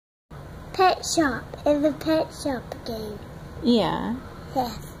pet shop. It's a pet shop game. Yeah.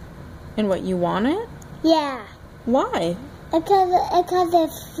 Yes. And what, you want it? Yeah. Why? Because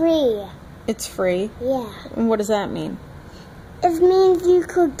it's free. It's free? Yeah. And what does that mean? It means you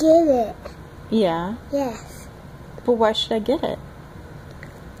could get it. Yeah. Yes. But why should I get it?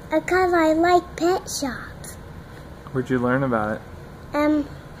 Because I like pet shops. Where'd you learn about it?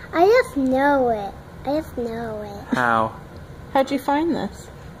 I just know it. I just know it. How? How'd you find this?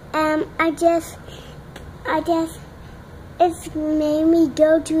 It's made me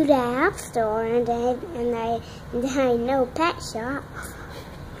go to the app store and I know pet shops.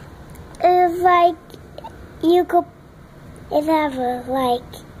 It's like you could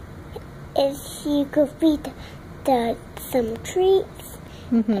you could feed some treats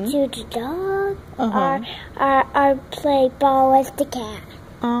to the dog or play ball with the cat.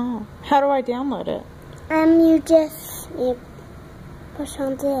 Oh, how do I download it? You push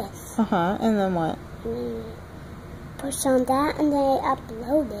on this. And then what? Push on that and then I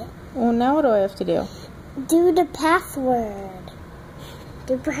upload it. Well, now what do I have to do? Do the password.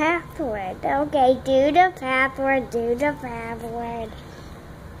 Do password. Okay, do the password. Do the password.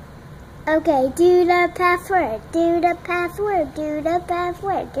 Okay, do the password. Do the password. Do the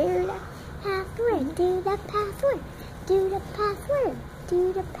password. Do the password. Do the password. Do the password.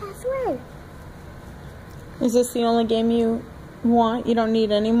 Do the password. Is this the only game you want? You don't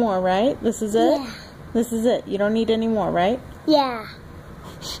need any more, right? This is it? Yeah. This is it. You don't need any more, right? Yeah.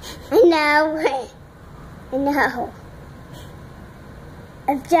 I know. I know.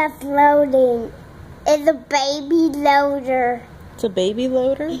 It's just loading. It's a baby loader. It's a baby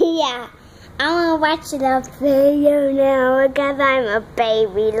loader? Yeah. I want to watch the video now because I'm a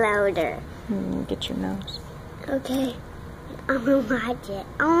baby loader. Get your nose. Okay. I'm going to watch it.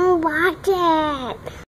 I want to watch it.